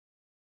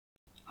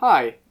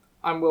Hi,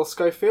 I'm Will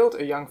Schofield,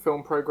 a young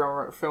film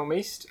programmer at Film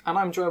East, and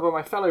I'm joined by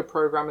my fellow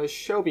programmers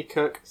Shelby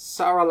Cook,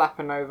 Sarah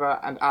Lapanova,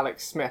 and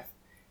Alex Smith,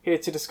 here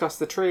to discuss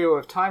the trio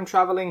of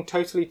time-travelling,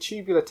 totally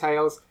tubular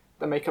tales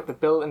that make up the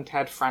Bill and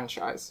Ted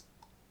franchise.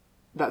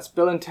 That's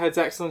Bill and Ted's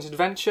Excellent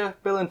Adventure,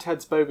 Bill and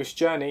Ted's Bogus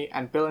Journey,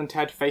 and Bill and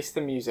Ted Face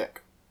the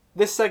Music.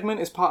 This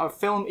segment is part of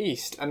Film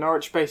East, a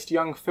Norwich-based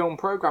young film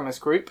programmers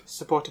group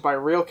supported by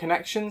Real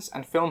Connections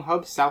and Film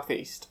Hub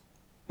Southeast.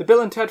 The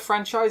Bill and Ted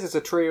franchise is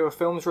a trio of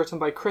films written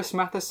by Chris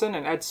Matheson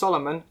and Ed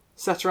Solomon,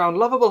 set around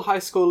lovable high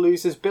school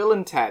losers Bill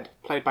and Ted,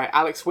 played by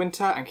Alex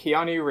Winter and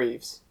Keanu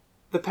Reeves.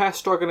 The pair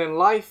struggle in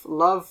life,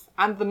 love,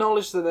 and the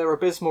knowledge that their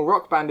abysmal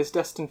rock band is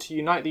destined to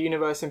unite the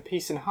universe in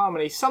peace and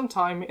harmony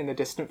sometime in the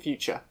distant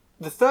future.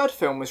 The third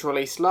film was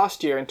released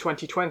last year in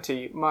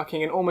 2020,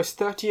 marking an almost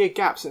 30-year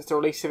gap since the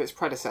release of its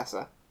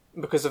predecessor.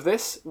 Because of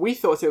this, we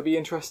thought it would be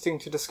interesting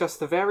to discuss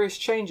the various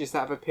changes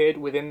that have appeared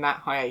within that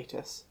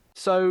hiatus.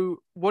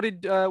 So, what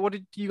did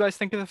you guys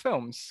think of the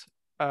films?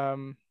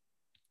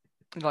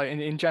 Like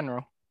in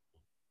general.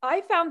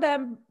 I found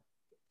them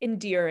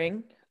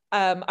endearing.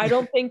 I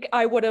don't think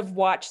I would have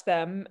watched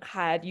them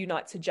had you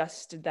not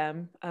suggested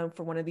them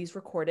for one of these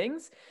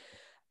recordings.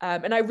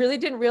 And I really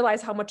didn't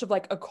realize how much of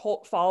like a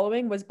cult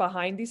following was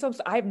behind these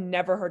films. I've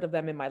never heard of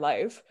them in my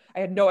life.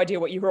 I had no idea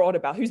what you were on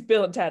about. Who's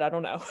Bill and Ted? I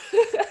don't know.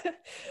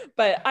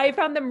 But I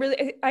found them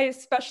really, I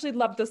especially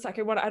loved the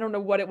second one. I don't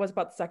know what it was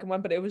about the second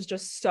one, but it was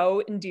just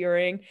so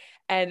endearing.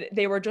 And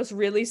they were just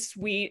really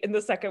sweet in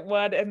the second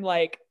one and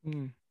like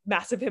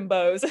massive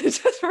himbos. It's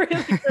just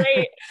really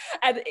great.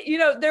 And, you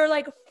know, they're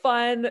like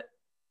fun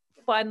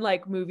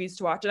like movies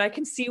to watch. And I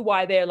can see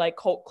why they're like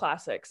cult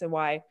classics and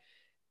why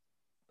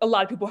a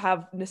lot of people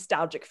have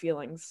nostalgic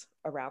feelings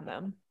around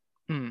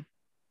them.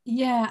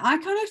 Yeah, I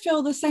kind of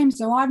feel the same.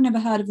 So I've never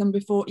heard of them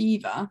before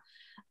either.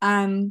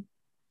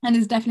 And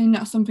it's definitely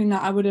not something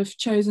that I would have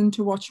chosen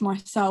to watch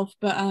myself.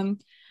 But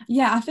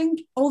yeah, I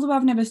think although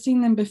I've never seen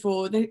them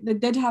before, they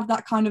did have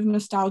that kind of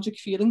nostalgic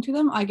feeling to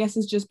them. I guess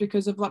it's just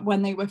because of like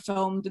when they were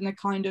filmed and the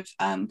kind of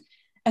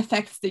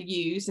effects they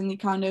use and the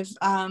kind of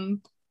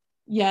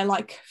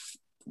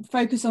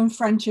focus on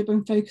friendship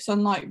and focus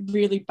on like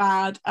really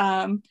bad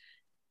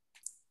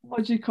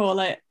what do you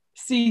call it,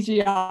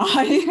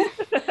 CGI.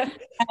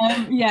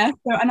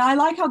 And I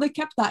like how they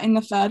kept that in the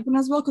third one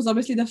as well, because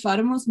obviously the third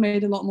one was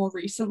made a lot more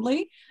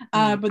recently,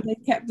 but they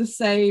kept the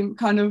same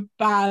kind of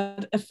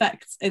bad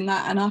effects in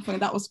that, and I think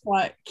that was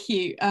quite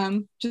cute,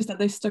 just that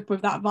they stuck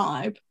with that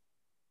vibe.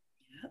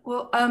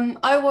 Well,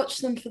 I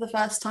watched them for the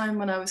first time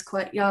when I was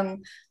quite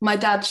young. My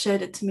dad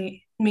showed it to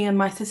me and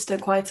my sister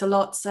quite a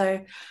lot,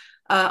 so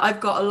I've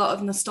got a lot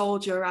of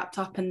nostalgia wrapped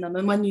up in them.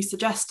 And when you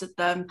suggested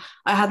them,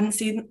 I hadn't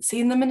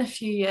seen them in a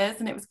few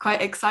years, and it was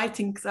quite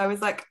exciting because I was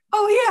like,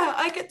 oh yeah,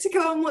 I get to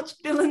go and watch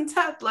Bill and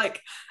Ted.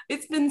 Like,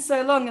 it's been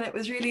so long, and it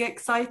was really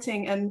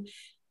exciting and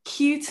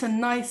cute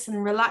and nice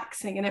and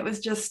relaxing. And it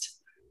was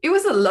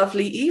a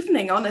lovely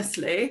evening,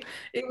 honestly.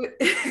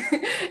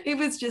 It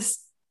was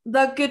just,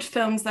 they're good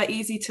films, they're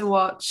easy to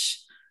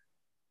watch,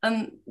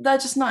 and they're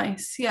just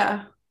nice,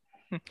 yeah.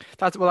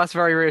 That's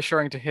very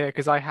reassuring to hear,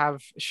 because I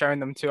have shown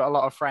them to a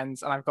lot of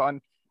friends and I've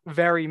gotten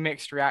very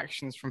mixed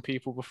reactions from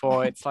people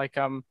before. It's like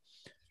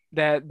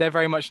they're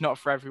very much not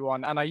for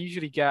everyone, and I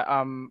usually get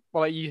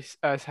like you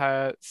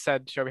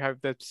said, Shelby, how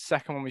the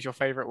second one was your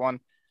favorite one.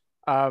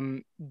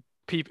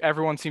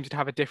 Everyone seems to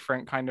have a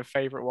different kind of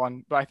favorite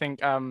one, but I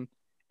think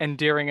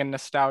endearing and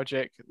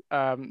nostalgic,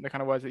 the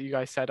kind of words that you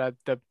guys said, are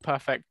the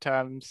perfect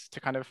terms to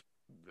kind of,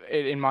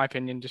 in my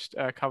opinion, just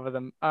cover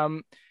them.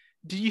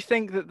 Do you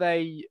think that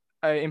they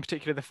in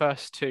particular the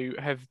first two,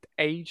 have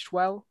aged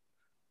well?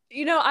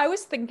 You know, I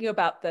was thinking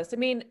about this. I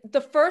mean,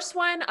 the first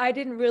one I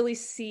didn't really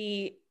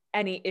see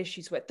any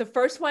issues with. The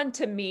first one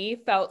to me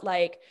felt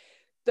like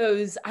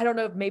those, I don't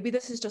know, maybe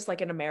this is just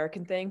like an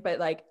American thing, but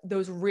like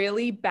those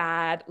really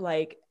bad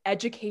like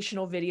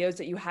educational videos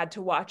that you had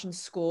to watch in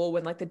school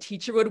when like the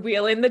teacher would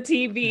wheel in the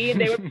TV and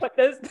they would put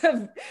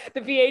the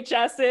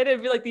VHS in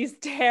and be like these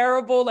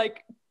terrible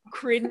like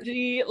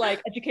cringy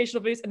like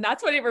educational videos, and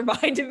that's what it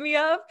reminded me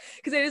of,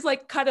 because it is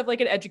like kind of like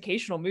an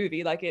educational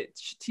movie, like it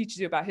teaches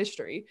you about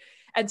history.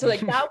 And so like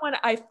that one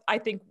I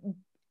think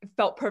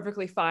felt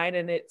perfectly fine,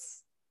 and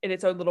it's in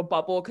its own little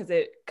bubble, because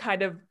it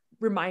kind of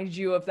reminds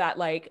you of that,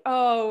 like,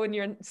 oh, when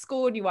you're in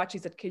school and you watch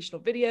these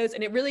educational videos,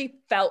 and it really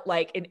felt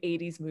like an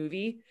 80s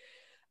movie.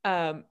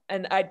 And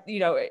I, you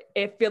know,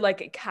 it feel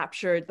like it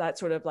captured that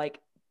sort of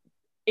like,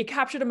 it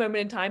captured a moment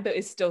in time, but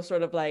it's still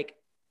sort of like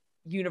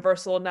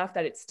universal enough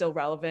that it's still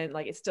relevant,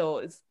 like it still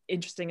is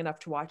interesting enough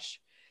to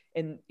watch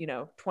in, you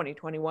know,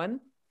 2021.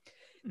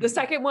 The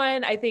second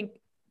one, I think,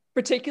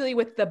 particularly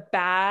with the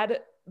bad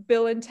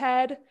Bill and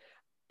Ted,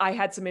 I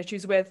had some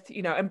issues with,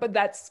 you know, but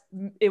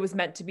it was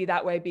meant to be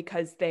that way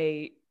because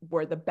they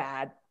were the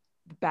bad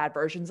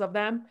versions of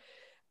them.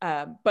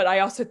 But I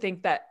also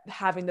think that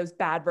having those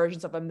bad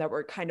versions of them that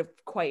were kind of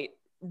quite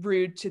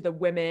rude to the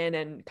women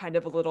and kind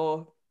of a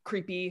little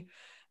creepy,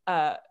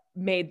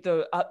 made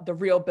the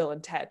real Bill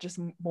and Ted just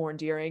more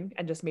endearing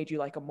and just made you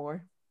like them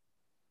more.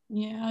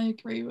 Yeah, I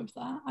agree with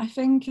that. I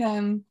think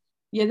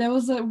yeah, there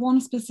was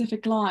one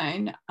specific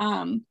line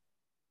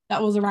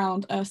that was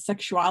around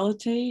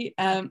sexuality,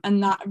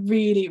 and that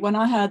really, when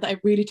I heard that, it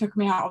really took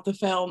me out of the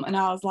film, and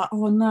I was like,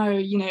 oh no,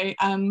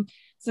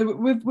 so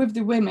with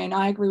the women,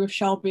 I agree with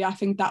Shelby. I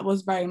think that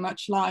was very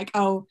much like,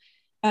 oh,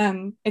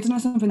 it's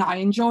not something that I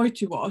enjoy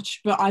to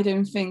watch, but I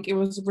don't think it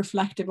was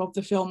reflective of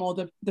the film or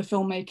the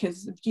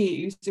filmmakers'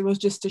 views. It was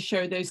just to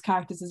show those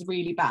characters as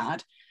really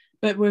bad.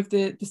 But with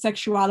the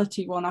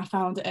sexuality one, I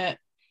found it,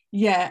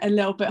 yeah, a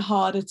little bit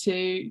harder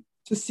to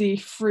see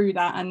through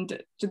that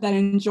and to then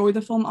enjoy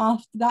the film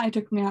after that. It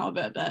took me out of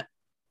it a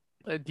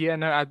bit. Yeah,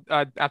 no,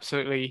 I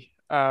absolutely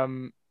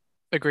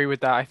agree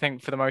with that. I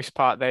think for the most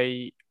part,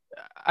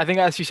 I think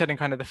as you said in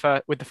kind of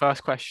the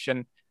first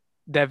question,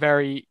 they're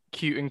very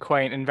cute and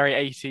quaint and very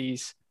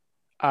 80s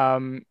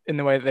in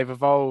the way that they've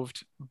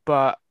evolved,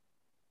 but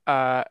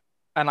and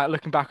like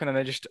looking back on them,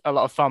 they're just a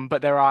lot of fun.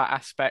 But there are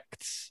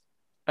aspects,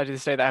 I did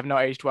say, that have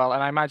not aged well,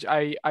 and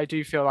I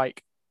do feel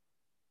like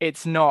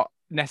it's not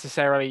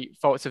necessarily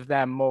faults of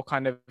them, more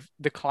kind of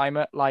the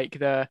climate, like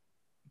the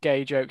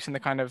gay jokes and the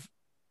kind of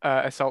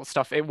assault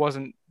stuff. It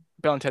wasn't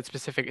Bill and Ted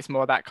specific. It's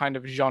more that kind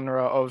of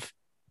genre of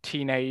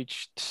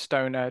teenage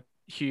stoner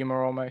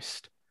humor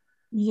almost.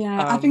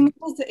 Yeah, I think that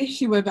was the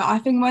issue with it. I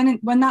think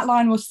when that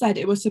line was said,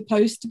 it was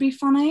supposed to be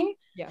funny.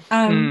 Yeah.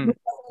 Which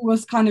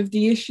was kind of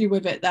the issue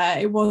with it there.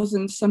 It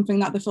wasn't something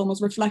that the film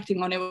was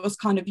reflecting on. It was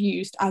kind of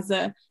used as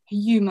a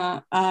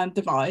humor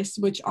device,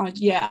 which I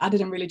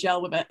didn't really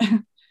gel with it.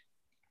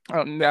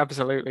 Oh,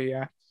 absolutely,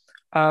 yeah.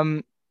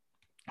 Kind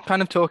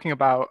of talking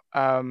about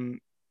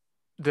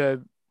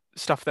the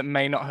stuff that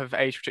may not have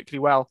aged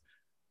particularly well.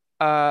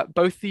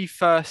 Both the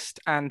first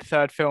and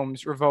third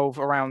films revolve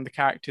around the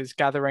characters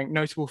gathering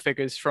notable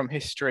figures from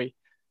history.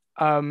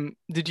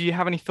 Did you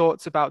have any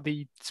thoughts about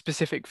the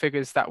specific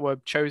figures that were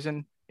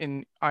chosen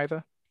in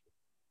either?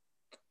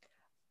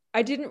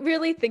 I didn't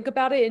really think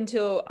about it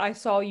until I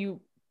saw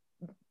you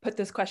put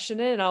this question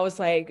in, and I was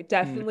like,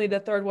 definitely the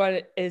third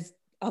one is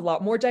a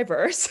lot more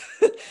diverse.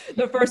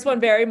 The first one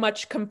very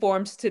much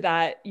conforms to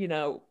that,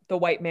 the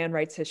white man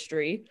writes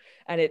history,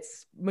 and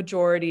it's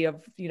majority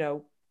of,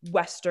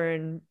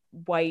 Western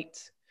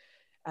white,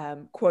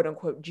 quote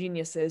unquote,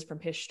 geniuses from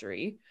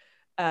history.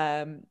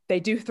 They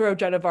do throw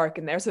Joan of Arc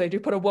in there, so they do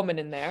put a woman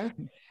in there.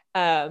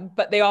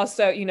 But they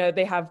also,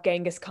 they have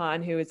Genghis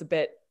Khan, who is a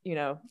bit,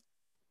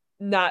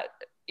 not,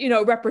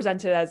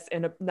 represented as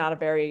not a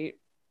very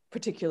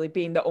particularly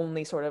being the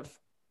only sort of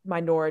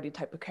minority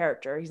type of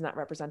character. He's not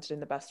represented in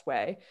the best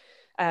way.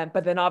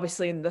 But then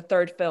obviously in the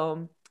third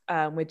film,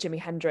 with Jimi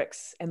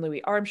Hendrix and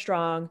Louis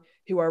Armstrong,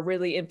 who are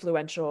really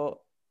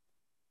influential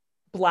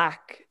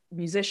Black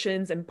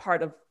musicians and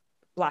part of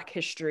Black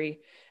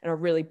history and are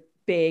really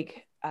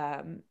big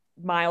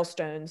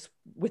milestones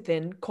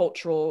within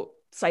cultural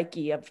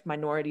psyche of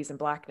minorities and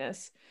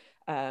Blackness.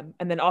 And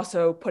then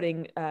also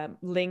putting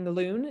Ling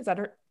Loon, is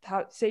that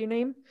how to say your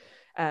name?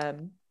 I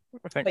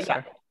think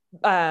so.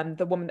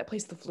 The woman that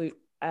plays the flute.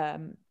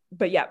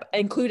 But yeah,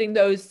 including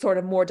those sort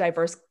of more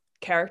diverse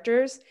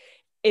characters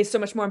is so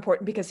much more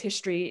important, because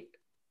history,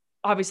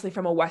 obviously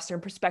from a Western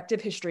perspective,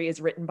 history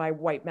is written by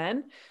white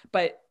men,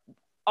 but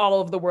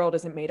all of the world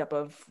isn't made up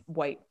of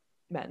white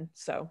men.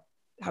 So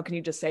how can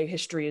you just say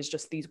history is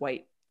just these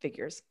white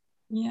figures?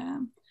 Yeah,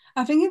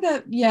 I think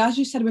that, as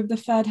you said, with the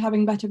third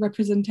having better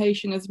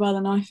representation as well.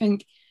 And I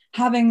think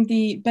having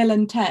the Bill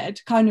and Ted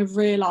kind of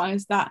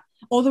realize that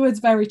although it's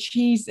very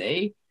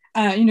cheesy,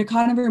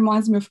 kind of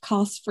reminds me of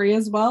Cast 3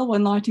 as well,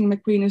 when Lightning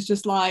McQueen is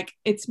just like,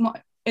 it's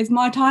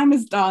my time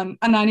is done,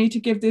 and I need to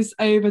give this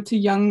over to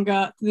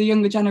the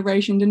younger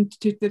generation and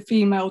to the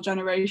female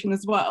generation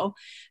as well.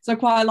 So I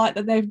quite like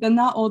that they've done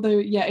that, although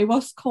it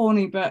was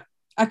corny, but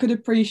I could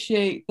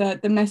appreciate the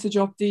message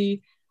of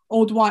the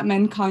old white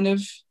men kind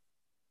of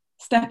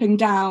stepping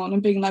down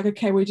and being like,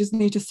 okay, we just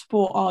need to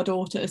support our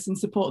daughters and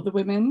support the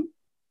women.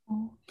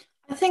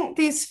 I think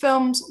these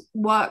films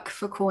work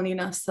for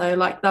corniness, though.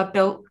 Like they're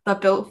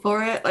built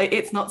for it. Like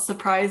it's not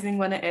surprising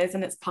when it is,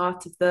 and it's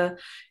part of the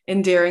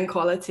endearing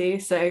quality.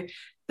 So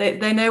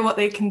they know what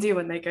they can do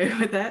when they go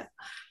with it,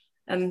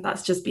 and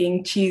that's just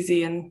being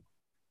cheesy and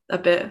a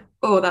bit,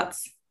 oh,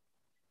 that's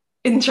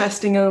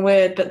interesting and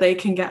weird, but they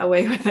can get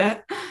away with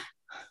it.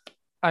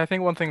 I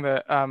think one thing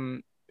that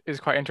is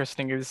quite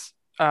interesting is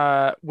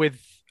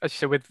with, as you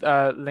said, with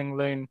Ling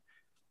Loon.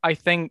 I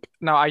think,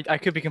 now I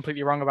could be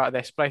completely wrong about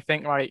this, but I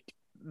think like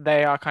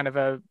they are kind of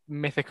a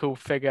mythical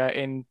figure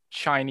in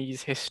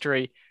Chinese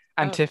history,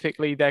 and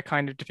typically they're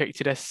kind of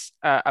depicted as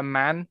a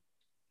man.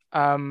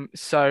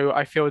 So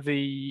I feel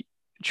the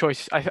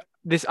choice. I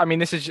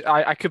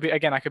could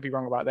be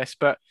wrong about this,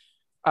 but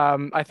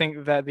I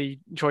think that the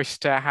choice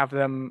to have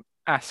them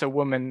as a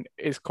woman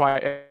is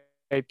quite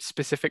a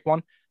specific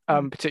one,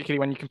 particularly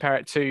when you compare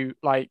it to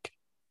like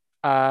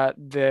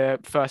the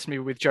first movie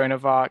with Joan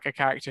of Arc, a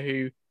character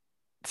who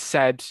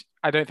said,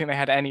 I don't think they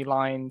had any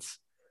lines,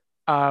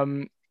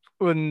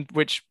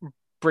 which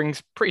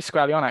brings pretty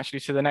squarely on actually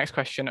to the next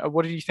question.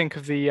 What did you think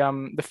of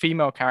the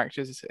female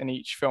characters in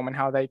each film and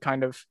how they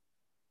kind of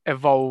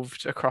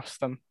evolved across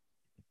them.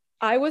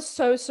 I was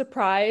so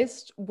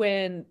surprised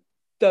when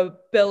the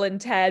Bill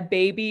and Ted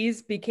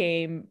babies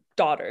became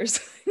daughters,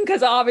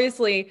 because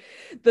obviously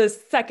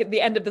the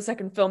end of the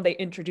second film, they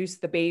introduce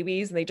the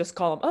babies and they just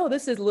call them, oh,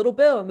 this is little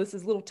Bill and this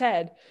is little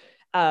Ted.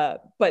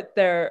 But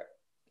they're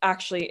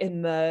actually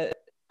in the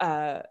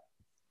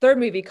third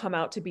movie come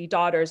out to be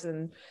daughters,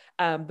 and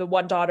the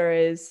one daughter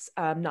is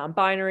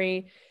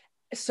non-binary,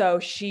 so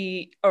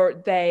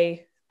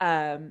they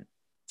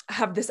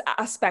have this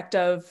aspect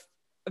of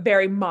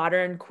very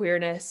modern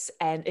queerness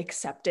and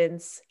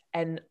acceptance,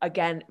 and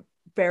again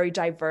very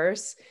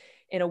diverse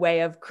in a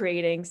way of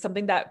creating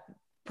something that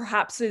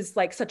perhaps is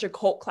like such a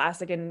cult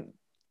classic. And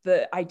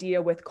the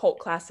idea with cult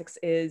classics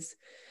is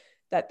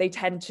that they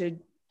tend to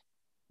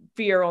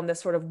veer on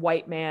this sort of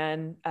white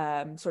man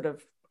sort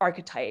of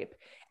archetype,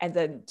 and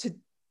then to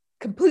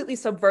completely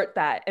subvert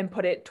that and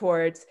put it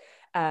towards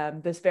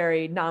this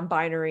very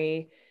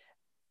non-binary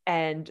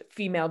and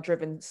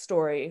female-driven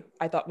story,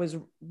 I thought was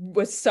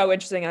so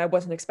interesting, and I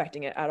wasn't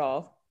expecting it at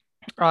all.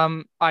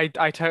 I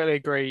totally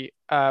agree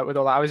with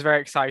all that. I was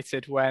very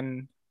excited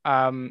when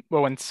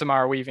when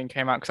Samara Weaving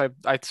came out, because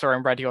I saw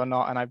him Ready or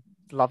Not, and I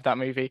loved that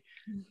movie.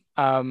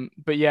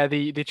 But yeah,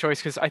 the choice,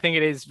 because I think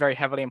it is very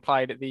heavily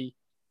implied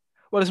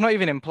well, it's not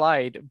even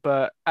implied,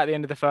 but at the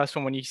end of the first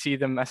one, when you see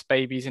them as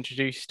babies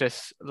introduced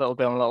as Little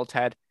Bill and Little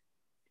Ted,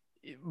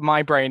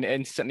 my brain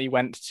instantly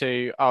went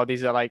to, oh,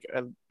 these are like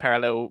a pair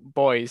of little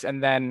boys.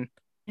 And then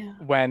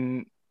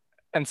when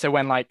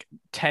like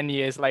 10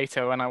 years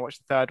later, when I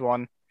watched the third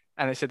one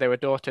and they said they were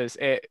daughters,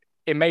 it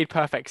made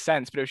perfect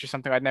sense, but it was just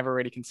something I'd never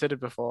really considered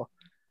before.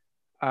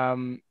 I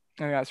think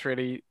that's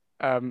really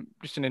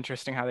just an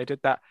interesting how they did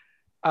that.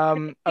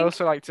 I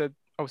also like to,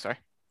 oh, sorry.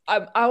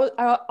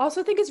 I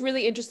also think it's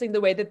really interesting the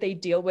way that they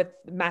deal with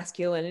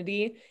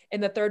masculinity in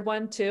the third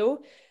one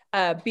too,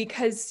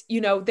 because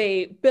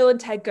Bill and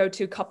Ted go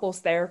to couples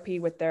therapy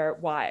with their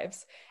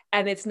wives,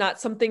 and it's not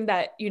something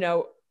that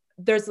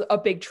there's a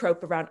big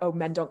trope around, oh,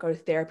 men don't go to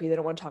therapy, they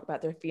don't want to talk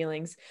about their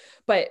feelings.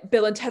 But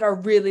Bill and Ted are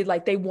really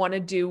like, they want to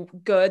do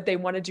good, they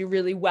want to do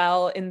really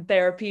well in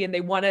therapy, and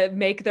they want to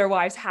make their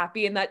wives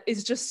happy. And that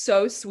is just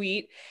so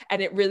sweet.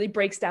 And it really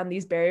breaks down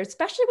these barriers,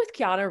 especially with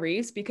Keanu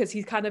Reeves, because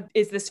he kind of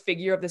is this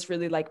figure of this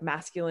really like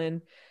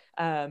masculine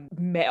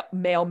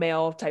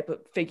male type of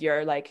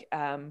figure. Like,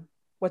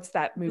 what's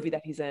that movie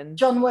that he's in?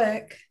 John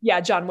Wick.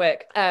 Yeah, John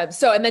Wick. And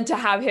then to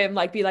have him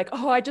like be like,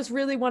 oh, I just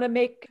really want to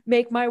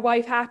make my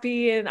wife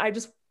happy, and I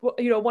just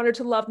want her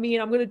to love me,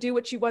 and I'm going to do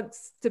what she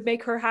wants to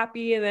make her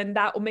happy, and then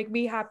that will make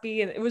me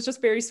happy. And it was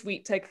just very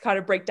sweet to kind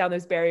of break down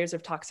those barriers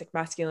of toxic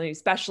masculinity,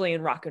 especially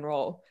in rock and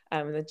roll,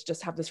 and then to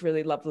just have this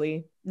really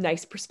lovely,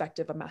 nice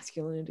perspective of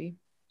masculinity.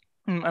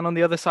 And on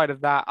the other side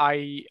of that,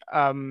 I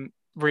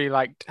really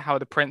liked how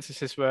the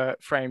princesses were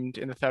framed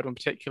in the third one,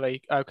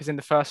 particularly because in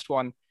the first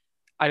one,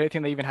 I don't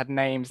think they even had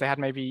names. They had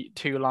maybe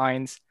 2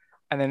 lines.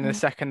 And then in the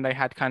second, they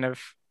had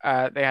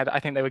I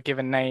think they were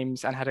given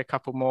names and had a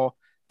couple more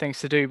things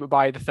to do. But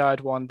by the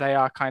third one, they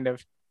are kind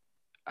of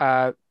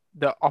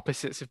the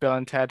opposites of Bill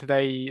and Ted.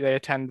 They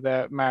attend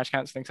the marriage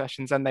counseling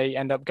sessions, and they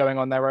end up going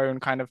on their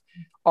own kind of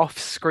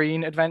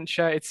off-screen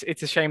adventure. It's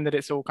a shame that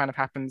it's all kind of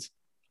happens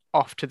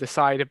off to the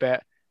side a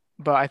bit.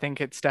 But I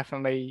think it's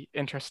definitely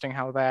interesting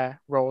how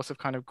their roles have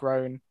kind of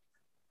grown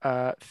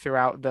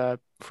throughout the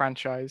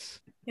franchise.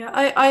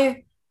 Yeah,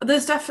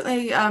 there's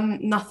definitely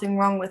nothing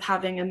wrong with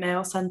having a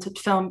male-centered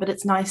film, but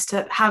it's nice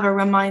to have a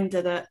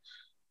reminder that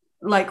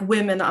like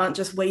women aren't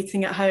just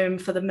waiting at home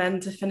for the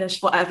men to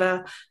finish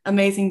whatever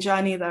amazing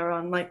journey they're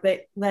on. Like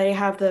they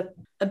have the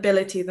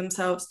ability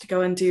themselves to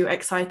go and do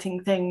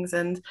exciting things.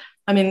 And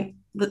I mean,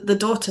 the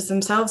daughters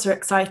themselves are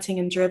exciting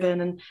and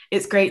driven, and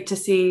it's great to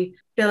see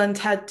Bill and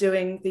Ted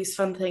doing these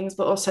fun things,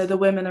 but also the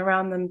women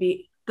around them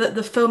the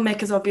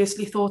filmmakers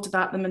obviously thought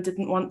about them and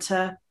didn't want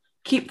to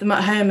keep them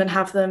at home and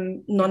have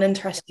them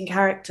non-interesting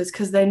characters,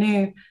 because they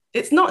knew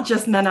it's not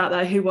just men out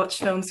there who watch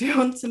films. We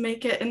want to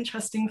make it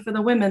interesting for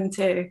the women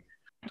too.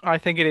 I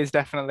think it is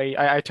definitely,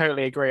 I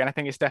totally agree. And I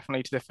think it's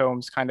definitely to the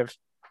film's kind of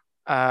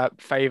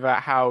favor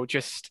how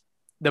just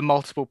the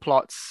multiple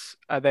plots,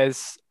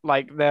 there's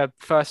like the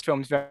first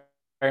film's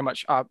very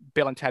much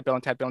Bill and Ted.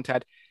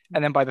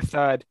 And then by the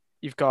third,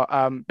 you've got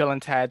Bill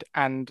and Ted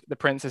and the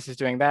princesses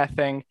doing their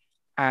thing,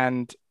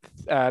 and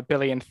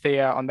Billy and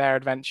Thea on their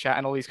adventure,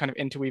 and all these kind of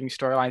interweaving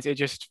storylines. It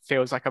just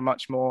feels like a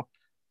much more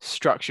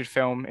structured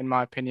film, in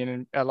my opinion,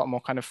 and a lot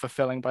more kind of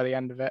fulfilling by the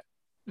end of it.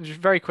 Just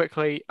very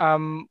quickly,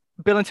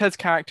 Bill and Ted's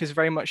characters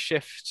very much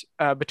shift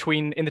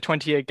between, in the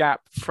 20-year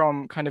gap,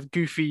 from kind of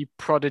goofy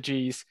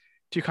prodigies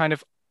to kind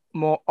of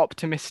more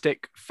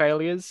optimistic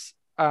failures.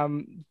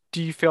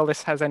 Do you feel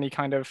this has any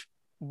kind of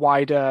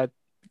wider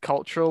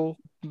cultural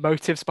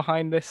motives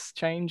behind this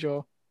change,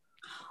 or?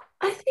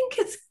 I think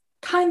it's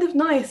kind of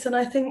nice, and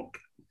I think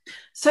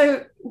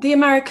so. The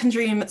American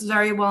Dream is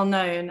very well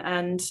known,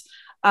 and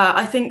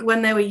I think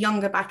when they were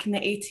younger back in the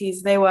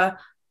 80s, they were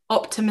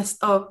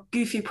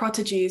goofy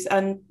prodigies,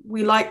 and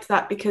we liked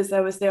that because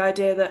there was the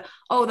idea that,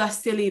 oh, they're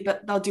silly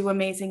but they'll do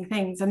amazing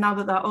things. And now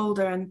that they're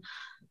older and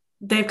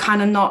they've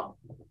kind of not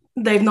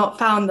they've not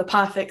found the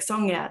perfect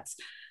song yet.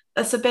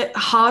 That's a bit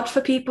hard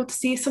for people to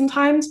see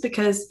sometimes,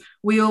 because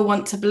we all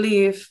want to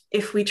believe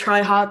if we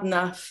try hard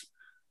enough,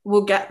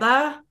 we'll get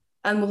there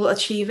and we'll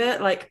achieve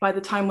it, like by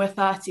the time we're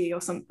 30 or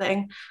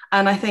something.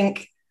 And I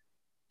think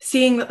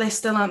seeing that they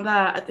still aren't there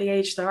at the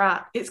age they're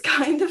at, it's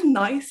kind of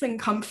nice and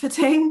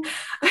comforting.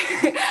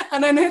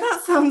 And I know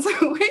that sounds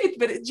weird,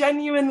 but it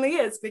genuinely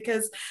is,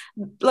 because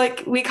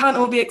like we can't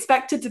all be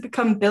expected to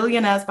become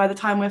billionaires by the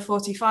time we're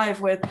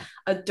 45 with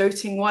a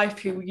doting wife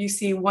who you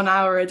see 1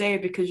 hour a day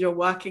because you're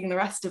working the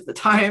rest of the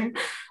time.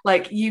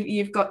 Like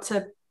you've got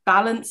to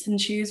balance and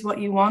choose what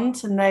you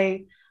want, and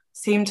they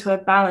seem to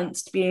have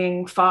balanced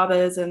being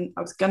fathers, and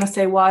I was going to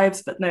say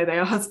wives, but no, they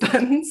are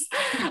husbands.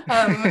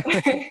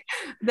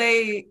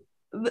 they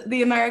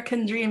the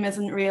American dream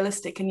isn't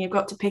realistic, and you've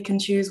got to pick and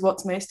choose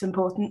what's most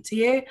important to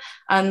you.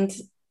 And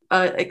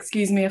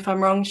excuse me if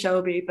I'm wrong,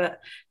 Shelby, but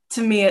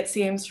to me it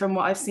seems from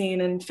what I've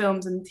seen in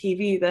films and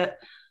TV that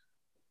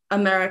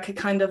America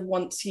kind of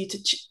wants you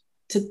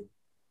to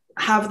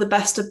have the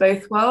best of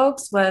both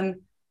worlds,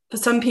 when for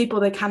some people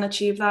they can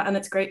achieve that and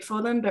it's great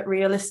for them, but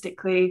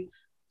realistically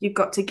you've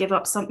got to give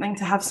up something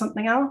to have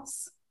something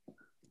else.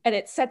 And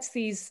it sets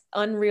these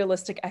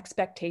unrealistic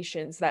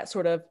expectations that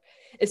sort of,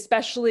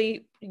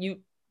 especially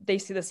they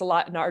see this a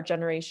lot in our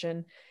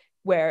generation,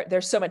 where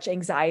there's so much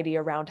anxiety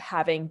around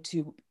having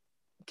to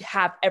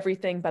have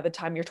everything by the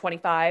time you're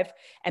 25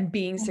 and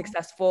being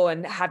successful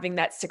and having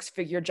that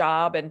 6-figure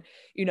job. And,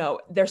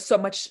 there's so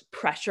much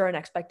pressure and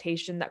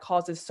expectation that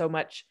causes so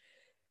much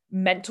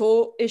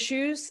mental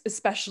issues,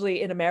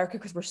 especially in America,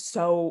 because we're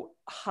so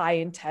high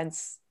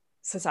intense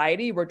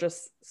society. We're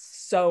just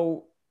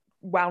so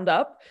wound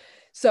up.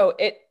 So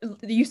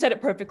you said it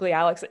perfectly,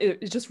 Alex.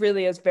 It just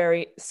really is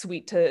very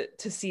sweet to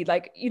see,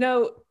 like,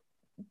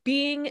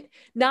 being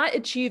not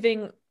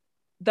achieving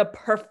the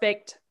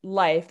perfect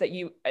life that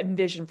you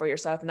envision for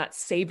yourself, and not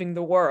saving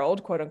the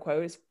world, quote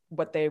unquote, is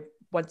what they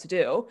want to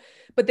do,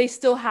 but they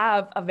still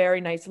have a very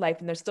nice life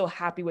and they're still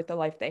happy with the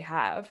life they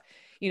have.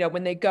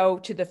 When they go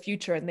to the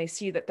future and they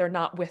see that they're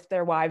not with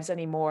their wives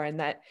anymore, and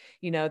that,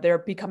 they're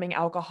becoming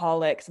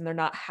alcoholics and they're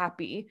not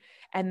happy,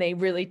 and they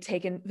really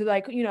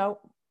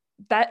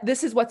that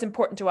this is what's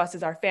important to us,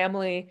 is our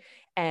family,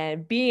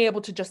 and being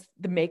able to just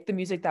make the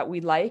music that we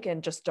like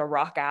and just to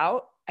rock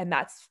out. And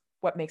that's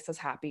what makes us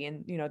happy.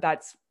 And,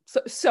 that's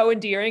so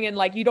endearing. And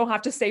like, you don't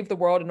have to save the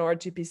world in order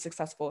to be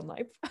successful in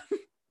life.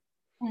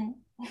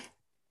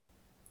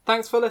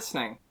 Thanks for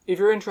listening. If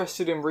you're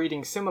interested in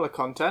reading similar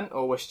content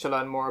or wish to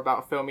learn more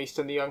about Film East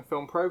and the Young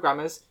Film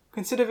Programmers,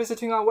 consider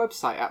visiting our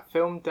website at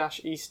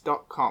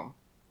film-east.com.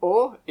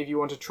 Or, if you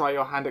want to try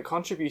your hand at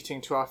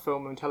contributing to our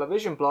film and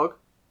television blog,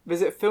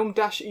 visit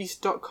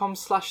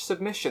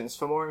film-east.com/submissions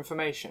for more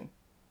information.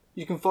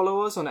 You can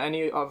follow us on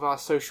any of our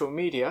social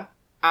media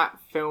at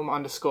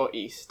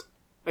film_east.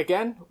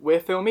 Again, we're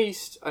Film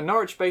East, a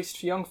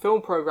Norwich-based young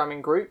film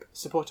programming group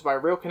supported by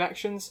Real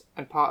Connections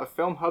and part of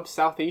Film Hub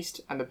South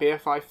East and the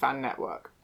BFI Fan Network.